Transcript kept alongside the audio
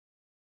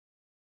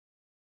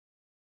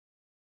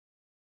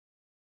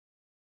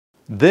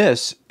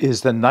This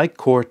is the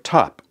NiteCore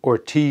TUP, or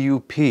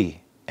TUP,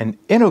 an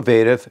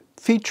innovative,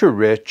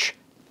 feature-rich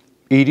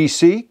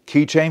EDC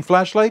keychain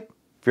flashlight.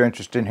 If you're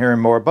interested in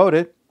hearing more about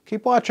it,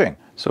 keep watching.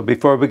 So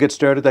before we get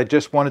started, I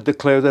just want to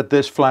declare that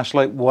this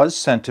flashlight was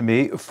sent to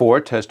me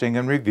for testing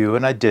and review,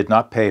 and I did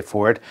not pay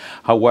for it.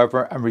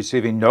 However, I'm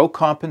receiving no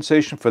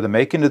compensation for the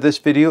making of this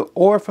video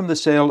or from the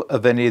sale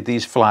of any of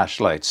these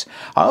flashlights.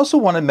 I also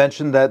want to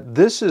mention that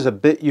this is a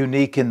bit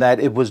unique in that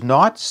it was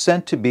not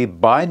sent to me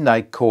by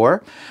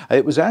NiteCore.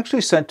 It was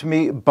actually sent to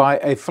me by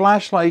a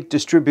flashlight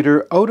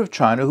distributor out of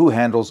China who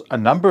handles a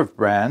number of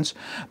brands,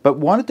 but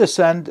wanted to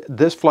send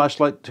this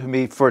flashlight to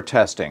me for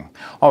testing.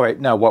 All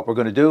right, now what we're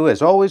going to do,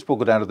 as always, we'll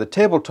go down to the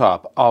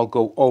tabletop. I'll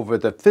go over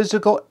the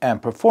physical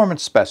and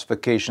performance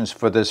specifications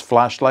for this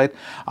flashlight.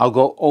 I'll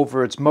go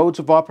over its modes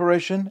of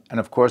operation, and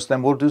of course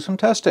then we'll do some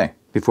testing.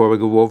 Before we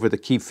go over the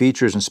key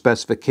features and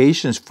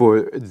specifications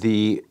for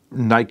the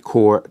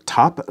NiteCore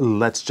TUP,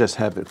 let's just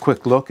have a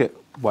quick look at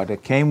what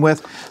it came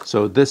with.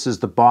 So this is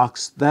the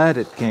box that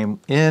it came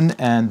in,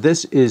 and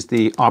this is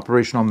the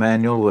operational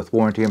manual with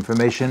warranty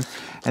information.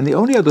 And the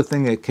only other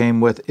thing it came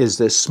with is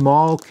this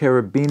small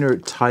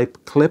carabiner type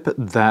clip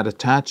that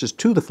attaches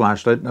to the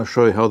flashlight, and I'll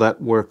show you how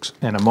that works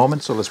in a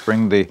moment. So let's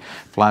bring the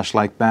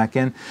flashlight back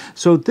in.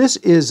 So this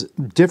is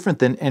different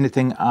than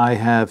anything I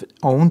have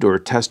owned or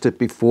tested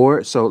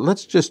before. So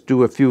let's just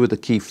do a few of the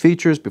key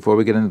features before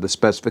we get into the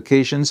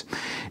specifications.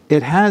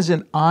 It has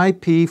an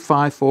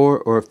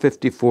IP54 or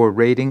 54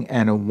 rating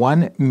and a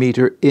 1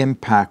 meter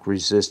impact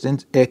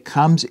resistance. It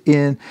comes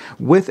in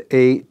with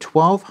a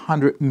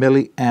 1200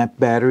 milliamp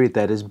battery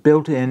that is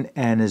built in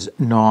and is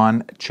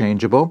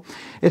non-changeable.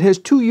 It has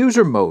two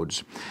user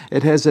modes.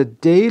 It has a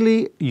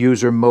daily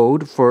user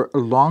mode for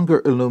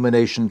longer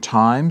illumination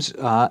times,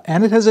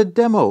 and it has a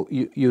demo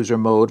user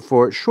mode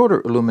for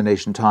shorter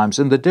illumination times.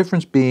 And the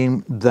difference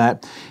being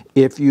that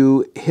if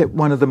you hit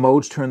one of the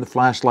modes, turn the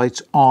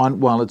flashlights on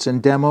while it's in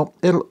demo,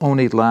 it'll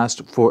only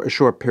last for a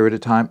short period of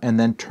time and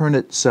then turn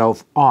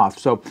itself off.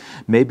 So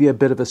maybe a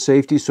bit of a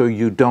safety so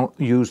you don't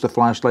use the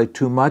flashlight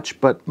too much,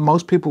 but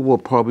most people will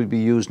probably be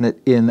using it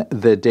in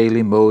the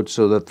daily mode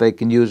so that they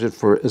can use it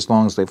for as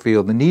long as they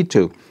feel the need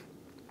to.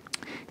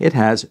 It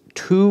has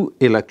two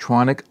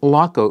electronic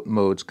lockout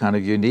modes, kind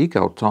of unique.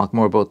 I'll talk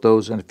more about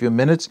those in a few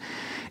minutes.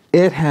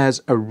 It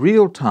has a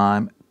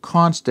real-time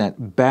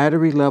constant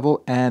battery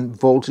level and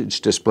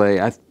voltage display.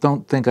 I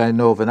don't think I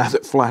know of another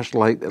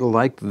flashlight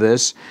like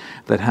this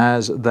that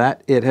has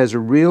that. It has a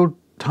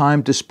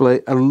real-time display,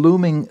 a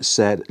lumen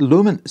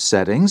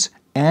settings,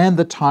 and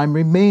the time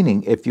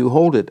remaining if you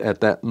hold it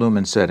at that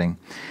lumen setting.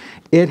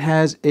 It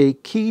has a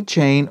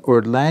keychain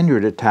or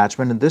lanyard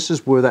attachment, and this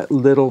is where that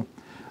little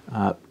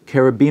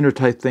carabiner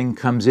type thing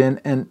comes in.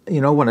 And you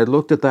know, when I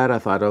looked at that, I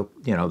thought, oh,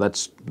 you know,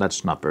 that's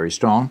not very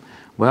strong.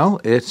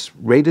 Well, it's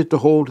rated to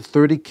hold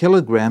 30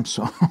 kilograms,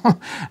 so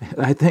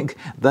I think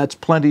that's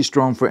plenty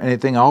strong for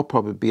anything I'll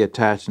probably be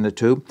attaching it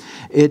to.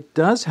 It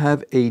does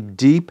have a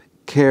deep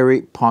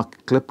carry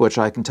pocket clip, which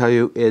I can tell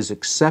you is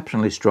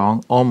exceptionally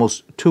strong,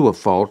 almost to a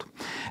fault.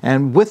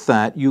 And with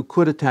that, you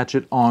could attach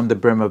it on the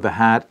brim of a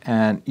hat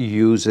and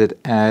use it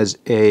as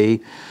a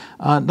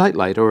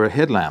nightlight or a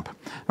headlamp.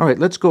 All right,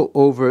 let's go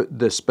over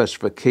the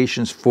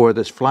specifications for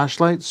this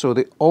flashlight. So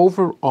the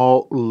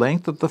overall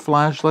length of the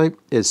flashlight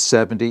is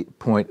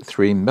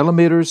 70.3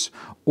 millimeters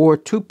or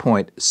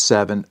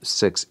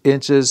 2.76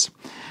 inches.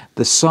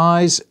 The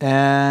size,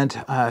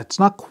 and it's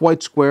not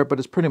quite square, but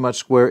it's pretty much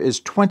square, is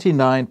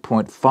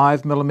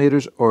 29.5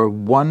 millimeters or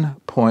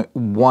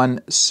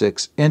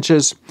 1.16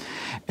 inches.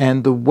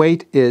 And the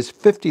weight is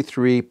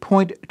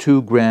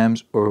 53.2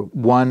 grams or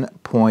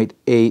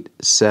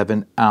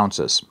 1.87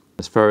 ounces.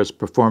 As far as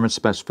performance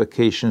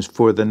specifications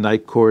for the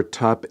NiteCore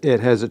TUP,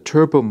 it has a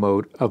turbo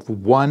mode of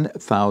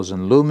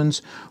 1000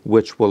 lumens,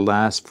 which will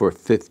last for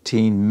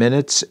 15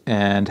 minutes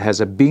and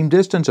has a beam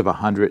distance of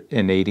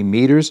 180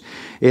 meters.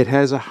 It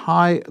has a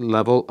high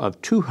level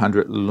of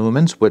 200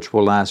 lumens, which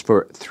will last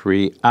for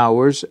 3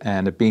 hours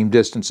and a beam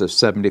distance of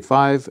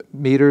 75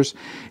 meters.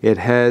 It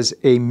has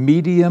a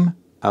medium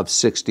of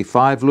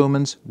 65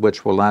 lumens,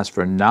 which will last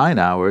for 9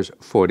 hours,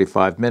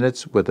 45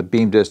 minutes with a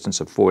beam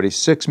distance of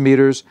 46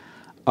 meters.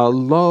 A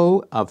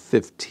low of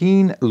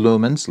 15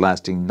 lumens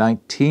lasting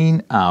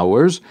 19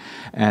 hours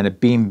and a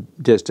beam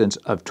distance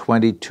of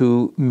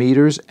 22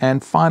 meters.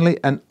 And finally,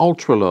 an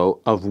ultra low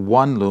of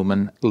 1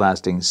 lumen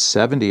lasting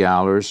 70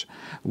 hours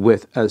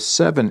with a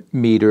 7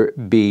 meter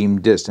beam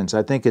distance.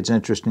 I think it's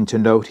interesting to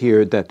note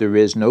here that there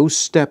is no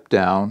step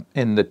down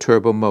in the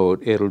turbo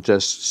mode. It'll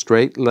just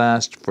straight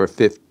last for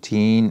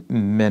 15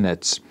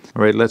 minutes.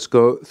 All right, let's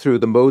go through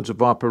the modes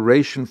of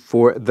operation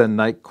for the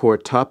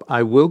NiteCore TUP.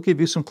 I will give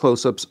you some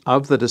close-ups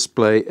of the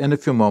display in a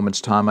few moments'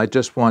 time, I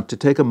just want to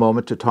take a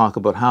moment to talk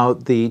about how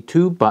the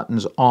two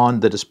buttons on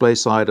the display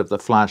side of the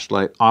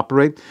flashlight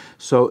operate.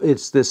 So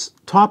it's this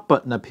top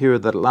button up here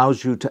that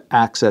allows you to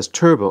access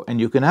turbo,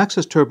 and you can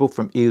access turbo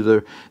from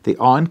either the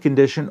on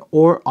condition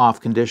or off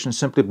condition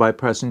simply by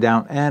pressing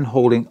down and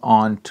holding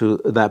on to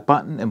that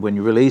button, and when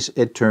you release,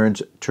 it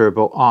turns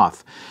turbo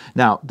off.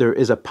 Now, there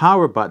is a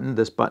power button.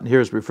 This button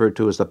here is referred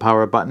to as the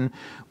power button.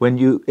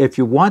 If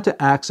you want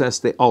to access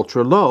the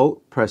ultra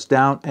low, press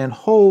down and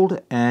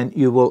hold, and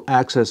you will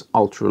access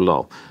ultra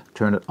low.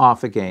 Turn it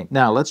off again.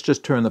 Now let's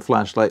just turn the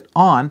flashlight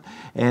on,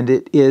 and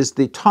it is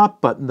the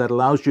top button that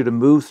allows you to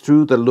move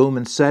through the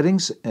Lumen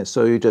settings. And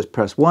so you just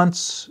press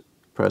once,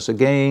 press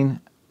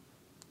again,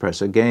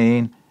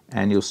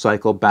 and you'll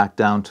cycle back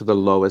down to the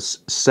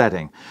lowest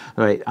setting.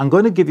 All right, I'm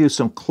going to give you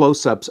some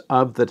close-ups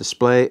of the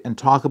display and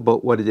talk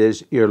about what it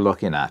is you're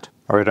looking at.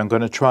 All right, I'm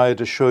going to try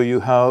to show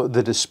you how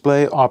the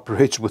display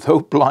operates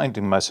without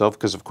blinding myself,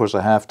 because of course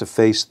I have to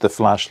face the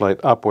flashlight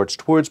upwards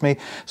towards me.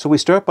 So we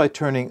start by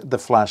turning the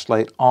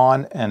flashlight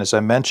on, and as I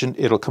mentioned,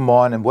 it'll come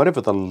on in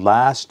whatever the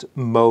last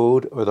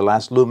mode or the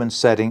last lumen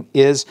setting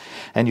is.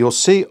 And you'll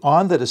see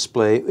on the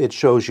display, it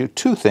shows you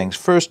two things.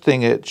 First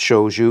thing it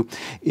shows you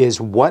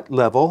is what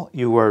level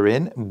you are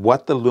in,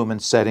 what the lumen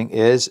setting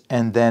is,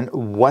 and then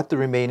what the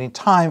remaining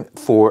time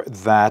for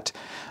that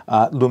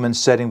lumen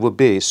setting will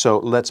be. So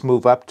let's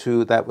move up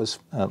to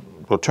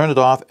we'll turn it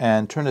off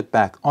and turn it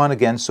back on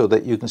again so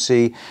that you can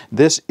see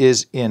this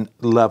is in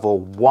level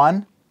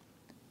 1.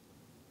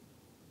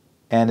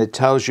 And it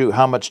tells you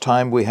how much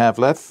time we have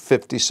left,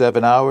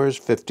 57 hours,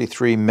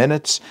 53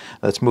 minutes.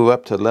 Let's move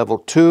up to level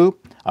 2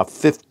 of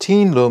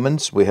 15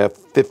 lumens. We have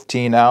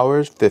 15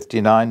 hours,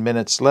 59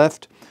 minutes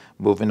left.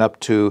 Moving up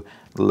to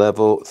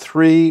level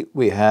 3,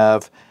 we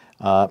have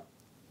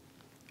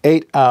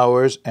 8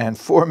 hours and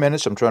 4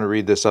 minutes. I'm trying to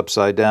read this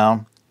upside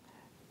down.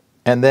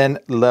 And then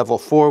level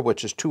 4,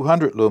 which is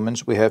 200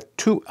 lumens, we have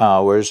 2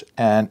 hours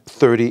and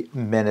 30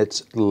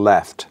 minutes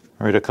left.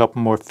 All right, a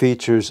couple more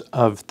features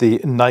of the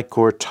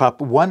NiteCore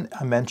TUP. One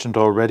I mentioned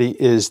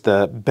already is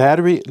the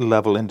battery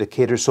level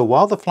indicator. So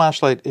while the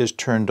flashlight is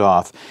turned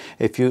off,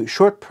 if you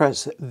short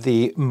press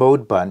the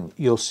mode button,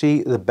 you'll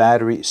see the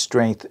battery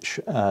strength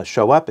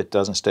show up. It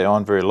doesn't stay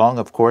on very long,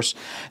 of course.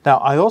 Now,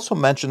 I also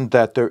mentioned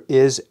that there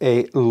is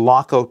a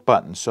lockout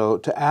button. So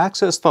to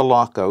access the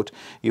lockout,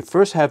 you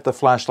first have the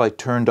flashlight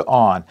turned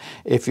on.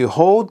 If you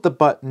hold the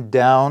button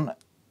down,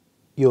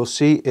 you'll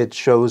see it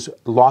shows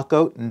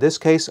lockout, in this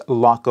case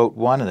lockout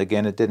 1, and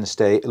again it didn't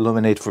stay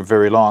illuminated for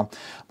very long.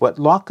 What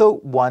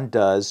lockout 1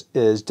 does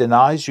is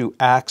denies you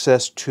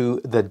access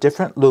to the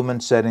different lumen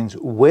settings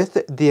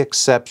with the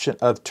exception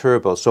of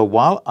turbo. So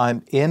while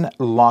I'm in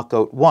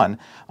lockout 1,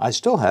 I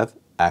still have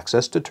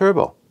access to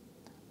turbo,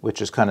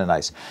 which is kind of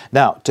nice.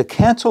 Now, to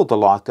cancel the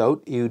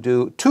lockout, you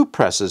do 2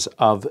 presses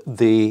of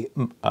the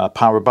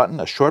power button,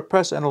 a short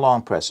press and a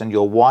long press, and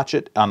you'll watch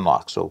it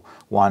unlock. So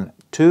 1,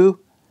 2,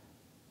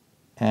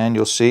 and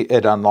you'll see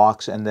it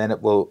unlocks, and then it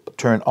will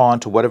turn on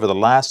to whatever the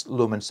last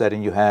lumen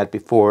setting you had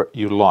before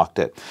you locked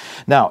it.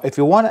 Now, if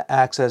you want to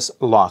access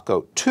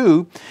lockout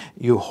 2,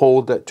 you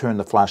turn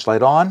the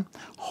flashlight on,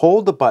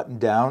 hold the button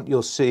down,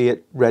 you'll see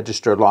it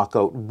register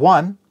lockout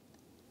 1.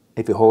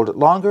 If you hold it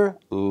longer,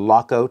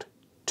 lockout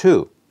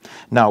 2.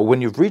 Now, when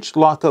you've reached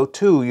lockout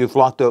 2, you've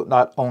locked out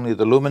not only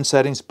the lumen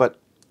settings, but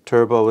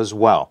turbo as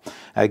well.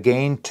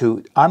 Again,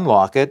 to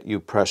unlock it, you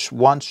press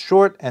once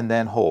short and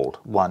then hold.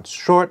 Once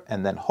short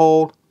and then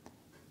hold,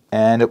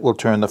 and it will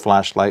turn the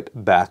flashlight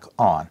back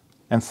on.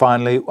 And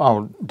finally,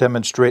 I'll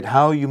demonstrate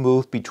how you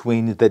move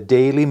between the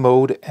daily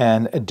mode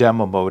and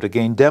demo mode.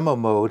 Again, demo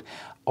mode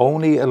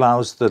only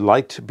allows the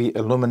light to be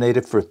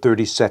illuminated for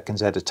 30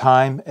 seconds at a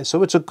time.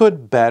 So it's a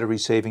good battery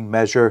saving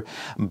measure,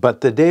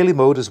 but the daily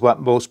mode is what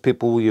most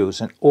people will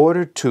use. In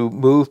order to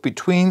move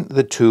between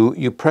the two,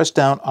 you press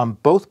down on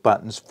both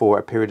buttons for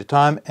a period of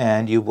time,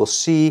 and you will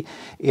see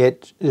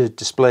it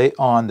display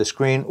on the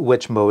screen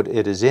which mode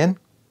it is in.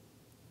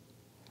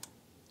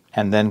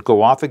 And then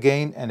go off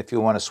again, and if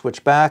you want to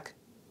switch back,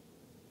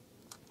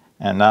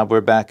 and now we're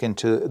back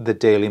into the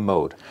daily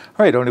mode.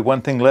 All right, only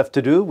one thing left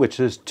to do, which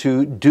is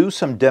to do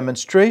some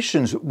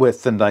demonstrations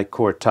with the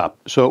NiteCore TUP.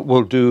 So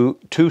we'll do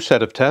 2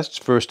 sets of tests,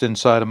 first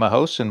inside of my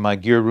house in my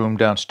gear room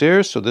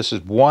downstairs. So this is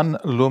 1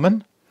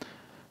 lumen.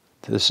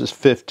 This is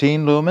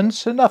 15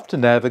 lumens, enough to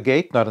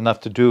navigate, not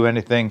enough to do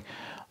anything,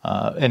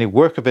 any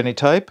work of any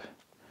type.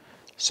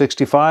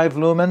 65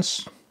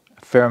 lumens,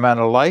 a fair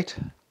amount of light.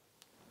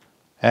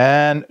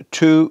 And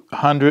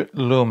 200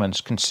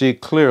 lumens. Can see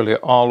clearly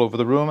all over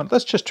the room. And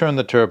let's just turn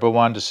the turbo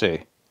on to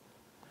see.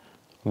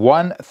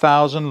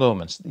 1,000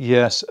 lumens.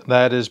 Yes,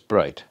 that is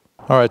bright.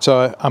 All right,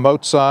 so I'm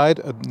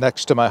outside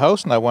next to my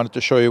house, and I wanted to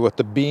show you what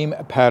the beam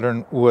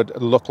pattern would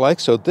look like.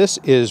 So this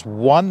is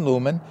 1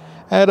 lumen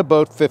at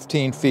about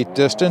 15 feet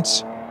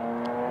distance.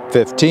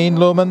 15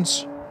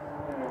 lumens.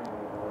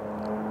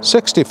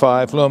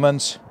 65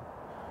 lumens.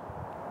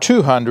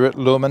 200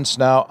 lumens.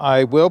 Now,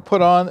 I will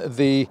put on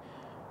the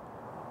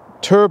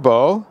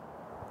turbo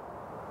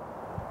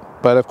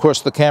But of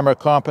course the camera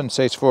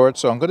compensates for it,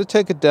 so I'm going to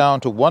take it down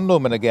to 1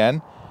 lumen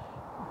again,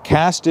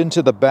 cast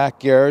into the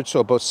backyard, so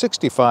about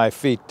 65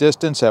 feet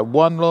distance at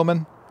 1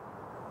 lumen,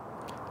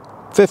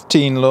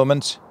 15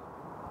 lumens.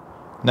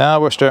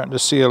 Now we're starting to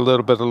see a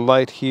little bit of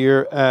light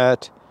here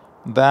at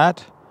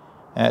that.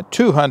 At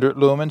 200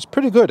 lumens,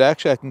 pretty good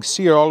actually. I can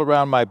see it all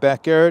around my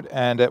backyard,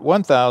 and at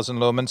 1000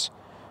 lumens,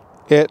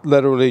 it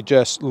literally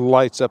just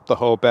lights up the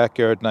whole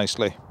backyard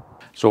nicely.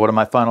 So what are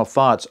my final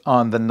thoughts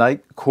on the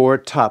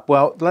NiteCore TUP?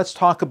 Well, let's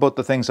talk about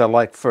the things I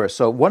like first.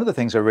 So one of the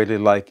things I really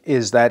like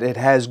is that it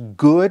has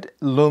good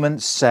lumen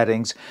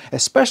settings,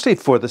 especially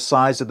for the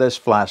size of this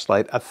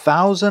flashlight.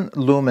 1000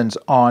 lumens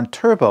on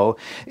turbo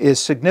is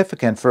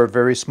significant for a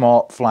very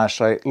small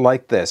flashlight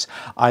like this.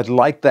 I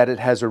like that it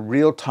has a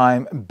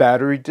real-time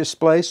battery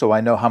display, so I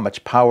know how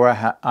much power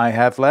I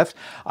have left.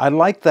 I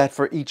like that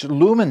for each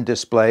lumen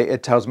display,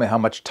 it tells me how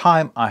much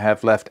time I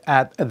have left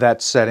at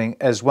that setting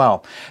as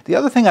well. The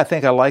other thing I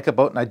think I like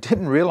about, and I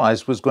didn't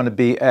realize was going to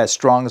be as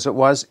strong as it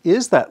was,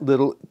 is that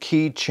little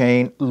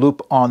keychain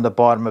loop on the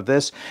bottom of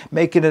this,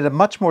 making it a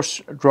much more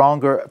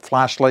stronger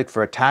flashlight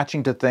for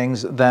attaching to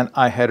things than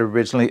I had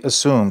originally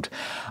assumed.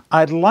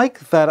 I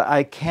like that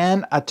I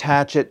can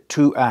attach it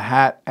to a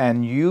hat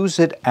and use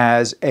it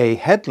as a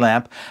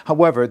headlamp.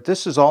 However,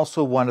 this is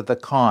also one of the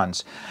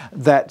cons.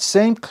 That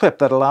same clip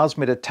that allows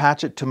me to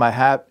attach it to my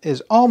hat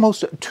is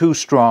almost too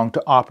strong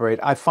to operate.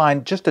 I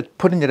find just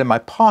putting it in my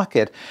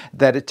pocket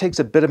that it takes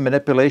a bit of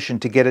manipulation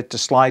to get it to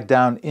slide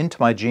down into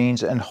my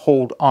jeans and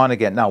hold on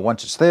again. Now,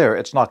 once it's there,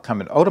 it's not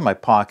coming out of my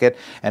pocket,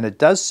 and it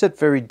does sit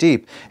very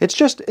deep. It's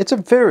a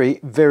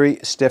very, very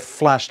stiff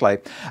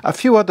flashlight. A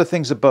few other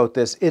things about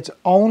this. It's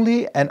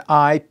only an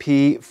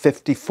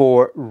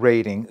IP54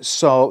 rating,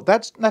 so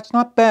that's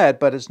not bad,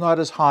 but it's not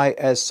as high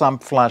as some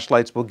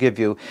flashlights will give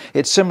you.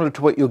 It's similar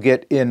to what you'll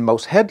get in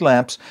most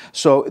headlamps,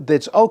 so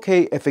it's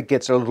okay if it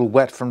gets a little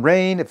wet from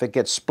rain, if it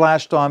gets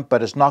splashed on,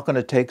 but it's not going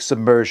to take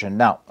submersion.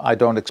 Now, I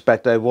don't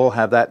expect I will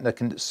have that in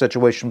a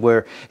situation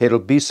where it'll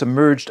be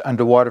submerged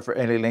underwater for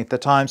any length of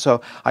time,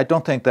 so I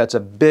don't think that's a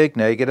big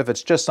negative.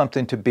 It's just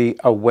something to be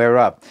aware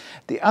of.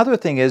 The other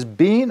thing is,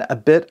 being a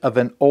bit of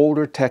an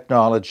older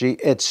technology,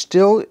 it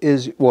still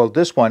is, well,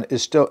 this one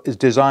is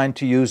designed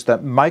to use the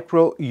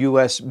micro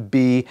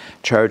USB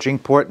charging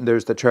port, and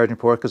there's the charging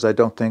port because I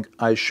don't think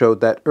I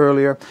showed that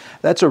earlier.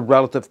 That's a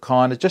relative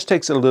con. It just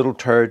takes a little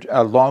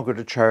longer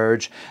to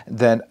charge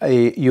than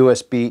a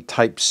USB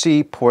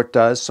Type-C port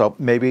does, so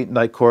maybe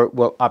NiteCore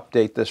will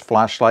update this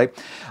flashlight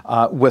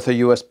with a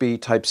USB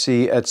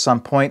Type-C at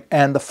some point.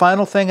 And the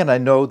final thing, and I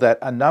know that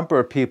a number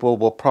of people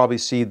will probably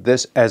see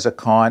this as a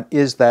con,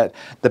 is that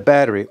the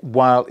battery,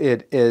 while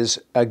it is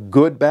a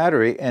good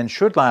battery and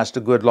should last a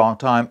good long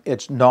time,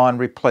 it's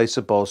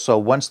non-replaceable. So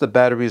once the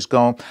battery is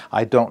gone,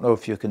 I don't know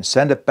if you can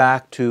send it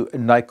back to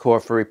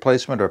NiteCore for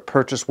replacement or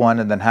purchase one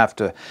and then have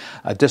to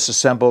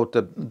disassemble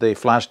the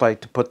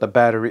flashlight to put the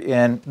battery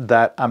in.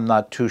 That I'm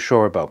not too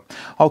sure about.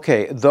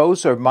 Okay,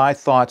 those are my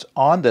thoughts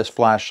on this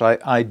flashlight.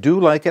 I do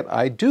like it.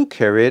 I do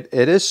carry it.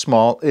 It is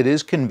small, it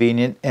is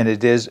convenient, and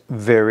it is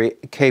very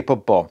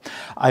capable.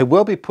 I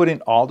will be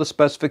putting all the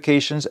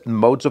specifications,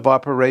 modes of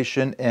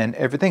operation, and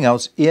everything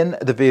else in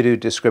the video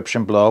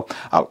description below.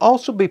 I'll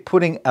also be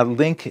putting a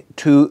link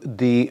to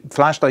the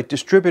flashlight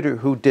distributor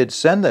who did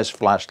send this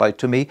flashlight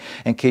to me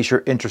in case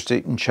you're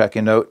interested in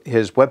checking out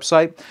his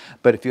website.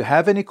 But if you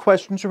have any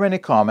questions or any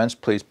comments,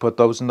 please put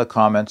those in the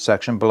comments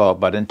section below.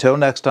 But until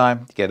next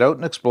time, get out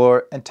and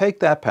explore and take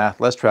that path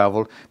less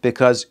traveled,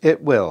 because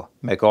it will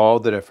make all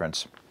the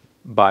difference.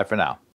 Bye for now.